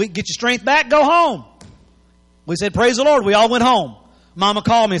your strength back. Go home. We said, praise the Lord. We all went home. Mama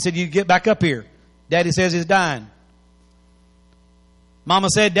called me and said, you get back up here. Daddy says he's dying. Mama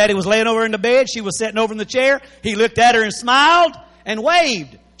said Daddy was laying over in the bed. She was sitting over in the chair. He looked at her and smiled and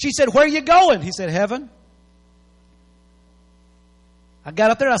waved. She said, where are you going? He said, heaven. I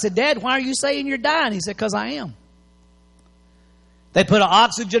got up there. I said, Dad, why are you saying you're dying? He said, because I am. They put an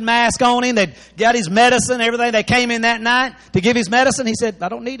oxygen mask on him. They got his medicine, everything. They came in that night to give his medicine. He said, I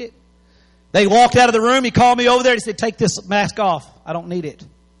don't need it. They walked out of the room. He called me over there. He said, take this mask off. I don't need it.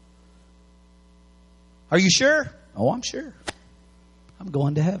 Are you sure? Oh, I'm sure. I'm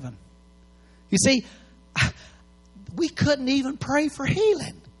going to heaven. You see, we couldn't even pray for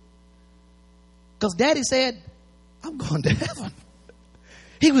healing. Because Daddy said, I'm going to heaven.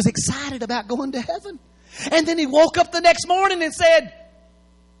 He was excited about going to heaven. And then he woke up the next morning and said,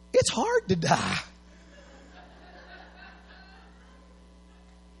 it's hard to die.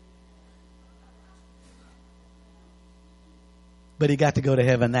 But he got to go to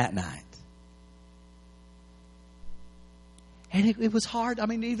heaven that night. And it was hard. I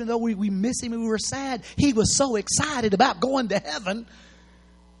mean, even though we miss him and we were sad, he was so excited about going to heaven.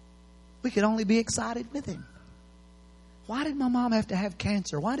 We could only be excited with him. Why did my mom have to have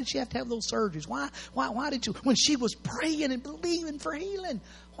cancer? Why did she have to have those surgeries? Why did you, when she was praying and believing for healing,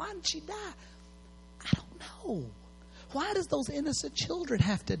 why did she die? I don't know. Why does those innocent children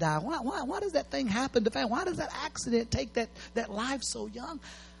have to die? Why does that thing happen to family? Why does that accident take that life so young?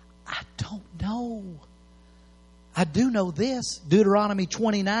 I don't know. I do know this. Deuteronomy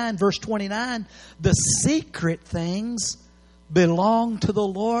 29, verse 29. The secret things belong to the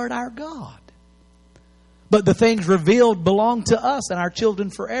Lord our God. But the things revealed belong to us and our children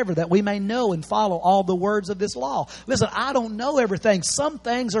forever, that we may know and follow all the words of this law. Listen, I don't know everything. Some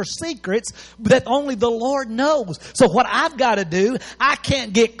things are secrets that only the Lord knows. So what I've got to do, I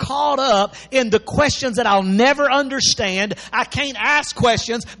can't get caught up in the questions that I'll never understand. I can't ask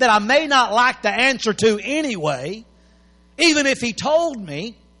questions that I may not like the answer to anyway, even if He told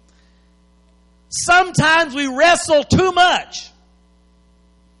me. Sometimes we wrestle too much.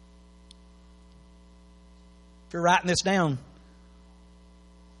 If you're writing this down,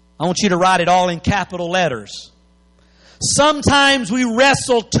 I want you to write it all in capital letters. Sometimes we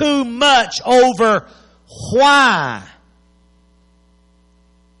wrestle too much over why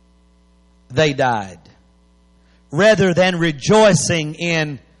they died, rather than rejoicing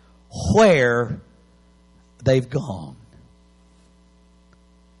in where they've gone.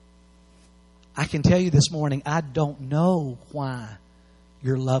 I can tell you this morning, I don't know why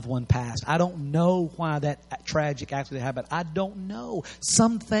your loved one passed. I don't know why that tragic accident happened. I don't know.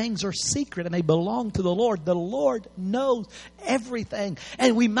 Some things are secret and they belong to the Lord. The Lord knows everything.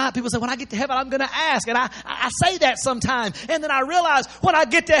 And people say, when I get to heaven, I'm going to ask. And I say that sometimes. And then I realize when I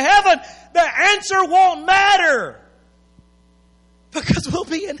get to heaven, the answer won't matter. Because we'll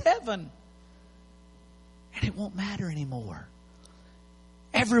be in heaven. And it won't matter anymore.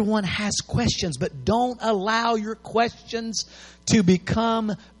 Everyone has questions, but don't allow your questions to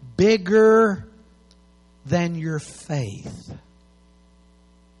become bigger than your faith.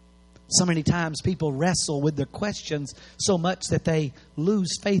 So many times people wrestle with their questions so much that they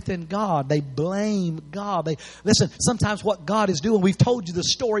lose faith in God. They blame God. Listen, sometimes what God is doing, we've told you the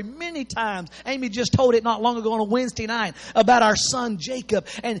story many times. Amy just told it not long ago on a Wednesday night about our son Jacob.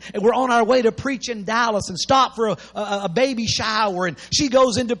 And we're on our way to preach in Dallas and stop for a baby shower. And she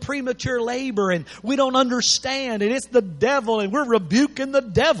goes into premature labor and we don't understand. And it's the devil and we're rebuking the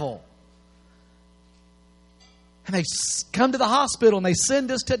devil. And they come to the hospital and they send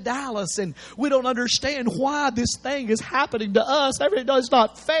us to Dallas and we don't understand why this thing is happening to us. It's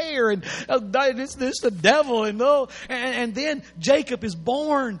not fair and it's the devil. And then Jacob is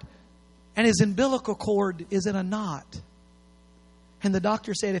born and his umbilical cord is in a knot. And the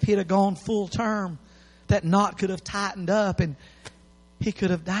doctor said if he'd have gone full term, that knot could have tightened up and he could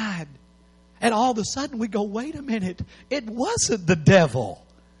have died. And all of a sudden we go, wait a minute. It wasn't the devil.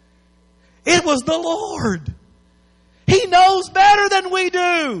 It was the Lord. He knows better than we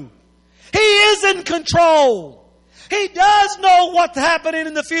do. He is in control. He does know what's happening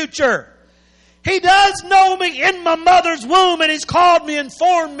in the future. He does know me in my mother's womb and He's called me,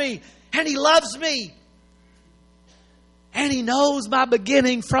 informed me, and He loves me. And He knows my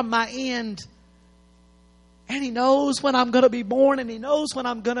beginning from my end. And He knows when I'm going to be born, and He knows when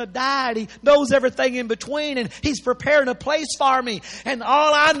I'm going to die, and He knows everything in between, and He's preparing a place for me. And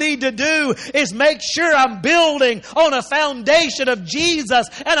all I need to do is make sure I'm building on a foundation of Jesus,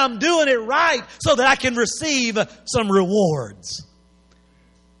 and I'm doing it right so that I can receive some rewards.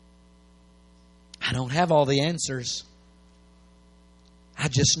 I don't have all the answers. I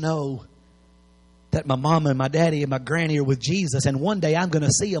just know that my mama and my daddy and my granny are with Jesus, and one day I'm going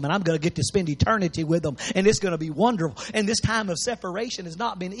to see them, and I'm going to get to spend eternity with them, and it's going to be wonderful. And this time of separation has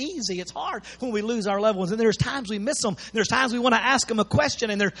not been easy. It's hard when we lose our loved ones, and there's times we miss them. There's times we want to ask them a question,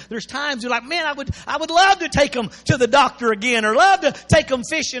 and there's times you're like, man, I would love to take them to the doctor again, or love to take them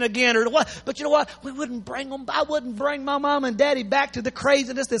fishing again, or what. But you know what? We wouldn't bring them. I wouldn't bring my mom and daddy back to the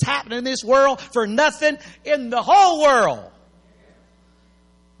craziness that's happening in this world for nothing in the whole world.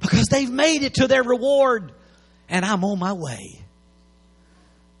 Because they've made it to their reward. And I'm on my way.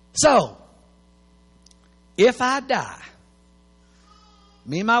 So, if I die,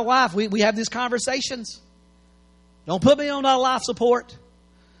 me and my wife, we have these conversations. Don't put me on no life support.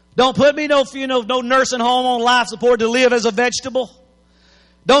 Don't put me no nursing home on life support to live as a vegetable.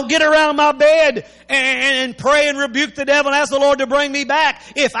 Don't get around my bed and pray and rebuke the devil and ask the Lord to bring me back.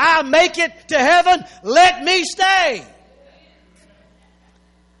 If I make it to heaven, let me stay.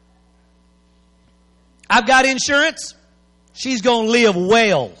 I've got insurance. She's going to live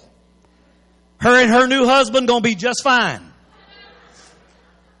well. Her and her new husband going to be just fine.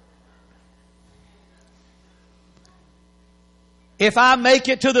 If I make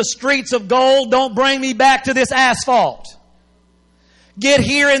it to the streets of gold, don't bring me back to this asphalt. Get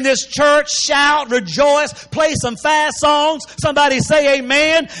here in this church, shout, rejoice, play some fast songs. Somebody say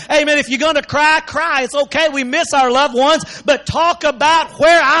amen. Amen. If you're going to cry, cry. It's okay. We miss our loved ones, but talk about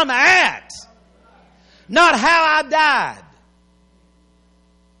where I'm at. Not how I died.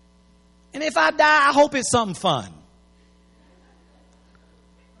 And if I die, I hope it's something fun.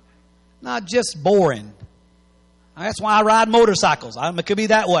 Not just boring. That's why I ride motorcycles. It could be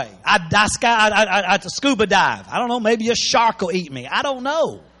that way. I scuba dive. I don't know. Maybe a shark will eat me. I don't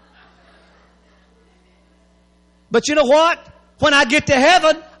know. But you know what? When I get to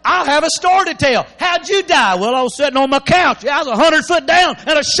heaven, I'll have a story to tell. How'd you die? Well, I was sitting on my couch. I was 100 foot down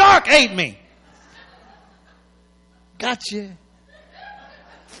and a shark ate me. Gotcha.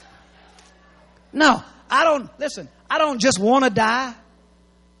 No, I don't just want to die.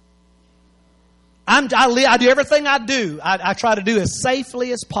 I do everything I do. I try to do as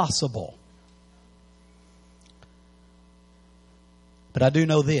safely as possible. But I do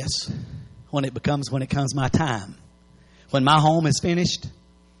know this: when it comes my time, when my home is finished,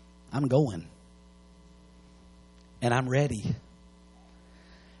 I'm going, and I'm ready.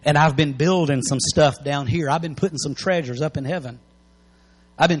 And I've been building some stuff down here. I've been putting some treasures up in heaven.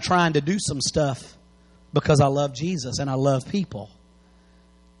 I've been trying to do some stuff because I love Jesus and I love people.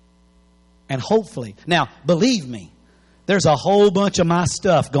 And hopefully, now, believe me, there's a whole bunch of my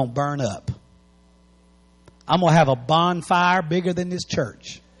stuff going to burn up. I'm going to have a bonfire bigger than this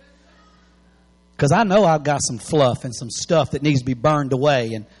church. Because I know I've got some fluff and some stuff that needs to be burned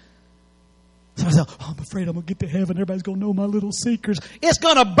away. And so I thought, I'm afraid I'm going to get to heaven. Everybody's going to know my little secrets. It's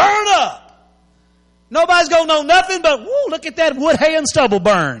going to burn up. Nobody's going to know nothing but, woo, look at that wood, hay, and stubble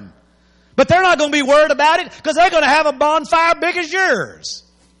burn. But they're not going to be worried about it because they're going to have a bonfire big as yours.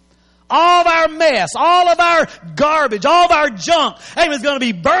 All of our mess, all of our garbage, all of our junk, is going to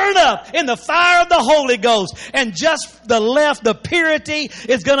be burned up in the fire of the Holy Ghost. And just the purity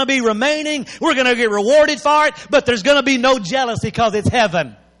is going to be remaining. We're going to get rewarded for it, but there's going to be no jealousy because it's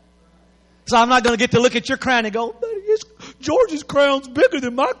heaven. So I'm not going to get to look at your crown and go, George's crown's bigger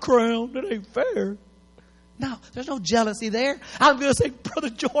than my crown. That ain't fair. No, there's no jealousy there. I'm going to say, Brother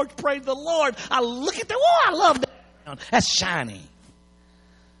George, praise the Lord. I look at that. Oh, I love that crown. That's shiny.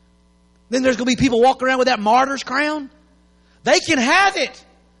 Then there's going to be people walking around with that martyr's crown. They can have it.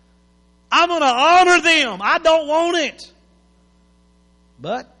 I'm going to honor them. I don't want it.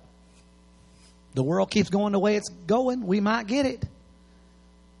 But the world keeps going the way it's going. We might get it.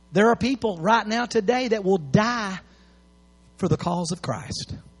 There are people right now today that will die for the cause of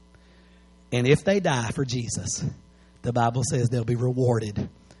Christ. And if they die for Jesus, the Bible says they'll be rewarded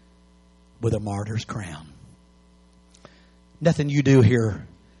with a martyr's crown. Nothing you do here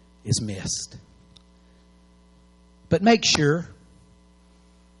is missed. But make sure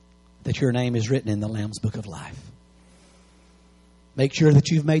that your name is written in the Lamb's Book of Life. Make sure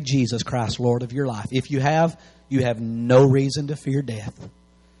that you've made Jesus Christ Lord of your life. If you have no reason to fear death.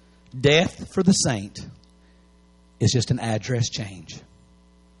 Death for the saint is just an address change.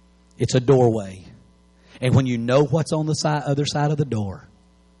 It's a doorway. And when you know what's on the other side of the door,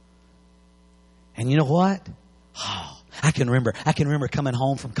 and you know what? Oh, I can remember coming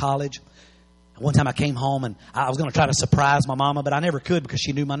home from college. One time I came home and I was going to try to surprise my mama, but I never could because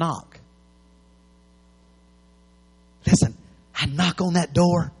she knew my knock. Listen, I knock on that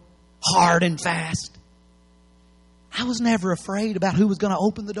door hard and fast. I was never afraid about who was going to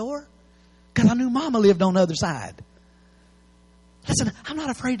open the door because I knew Mama lived on the other side. Listen, I'm not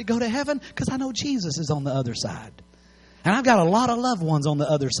afraid to go to heaven because I know Jesus is on the other side. And I've got a lot of loved ones on the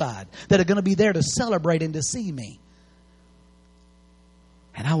other side that are going to be there to celebrate and to see me.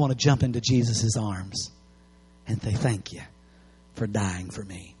 And I want to jump into Jesus' arms and say, thank you for dying for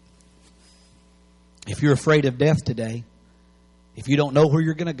me. If you're afraid of death today, if you don't know where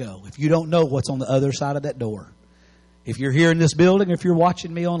you're going to go, if you don't know what's on the other side of that door, if you're here in this building, if you're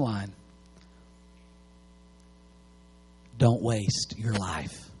watching me online, don't waste your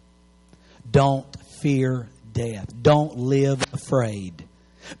life. Don't fear death. Don't live afraid.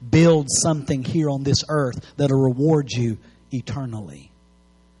 Build something here on this earth that'll reward you eternally.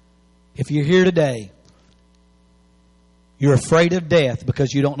 If you're here today, you're afraid of death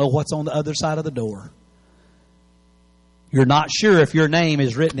because you don't know what's on the other side of the door. You're not sure if your name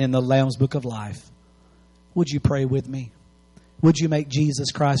is written in the Lamb's Book of Life. Would you pray with me? Would you make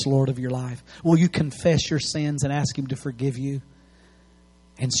Jesus Christ Lord of your life? Will you confess your sins and ask Him to forgive you?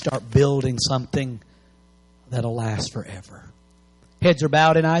 And start building something that'll last forever. Heads are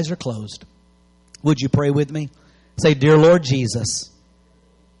bowed and eyes are closed. Would you pray with me? Say, Dear Lord Jesus,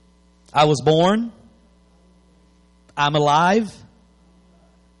 I was born, I'm alive,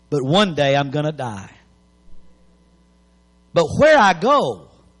 but one day I'm going to die. But where I go,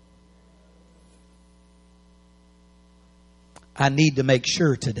 I need to make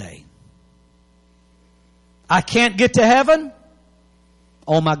sure today. I can't get to heaven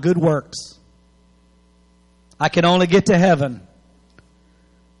on my good works. I can only get to heaven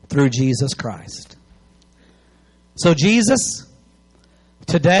through Jesus Christ. So Jesus,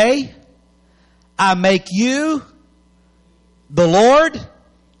 today I make you the Lord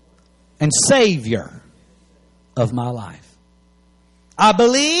and Savior of my life. I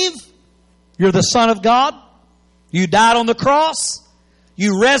believe you're the Son of God. You died on the cross.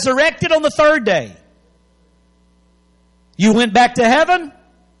 You resurrected on the third day. You went back to heaven.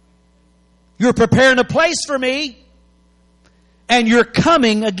 You're preparing a place for me. And you're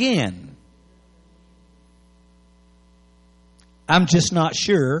coming again. I'm just not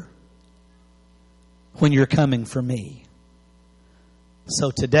sure when you're coming for me.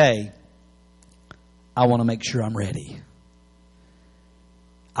 So today, I want to make sure I'm ready.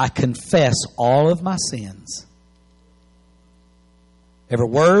 I confess all of my sins. Every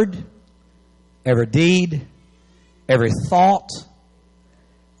word, every deed, every thought.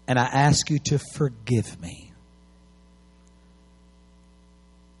 And I ask you to forgive me.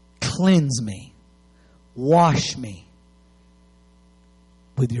 Cleanse me. Wash me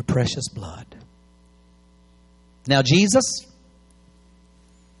with your precious blood. Now, Jesus,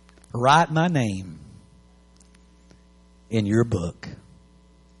 write my name in your book.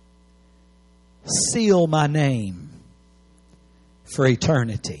 Seal my name for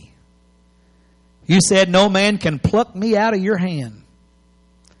eternity. You said no man can pluck me out of your hand.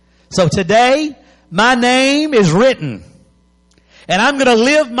 So today, my name is written. And I'm going to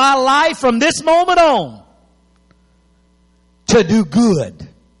live my life from this moment on to do good,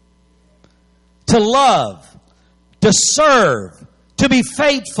 to love, to serve, to be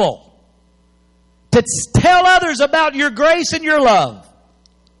faithful, to tell others about your grace and your love.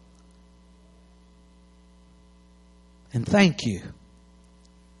 And thank you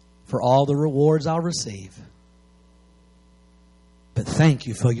for all the rewards I'll receive. But thank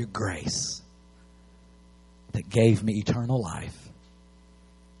you for your grace that gave me eternal life.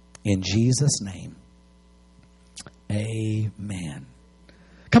 In Jesus' name, amen.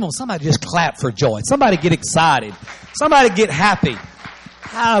 Come on, somebody just clap for joy. Somebody get excited. Somebody get happy.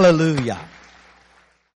 Hallelujah.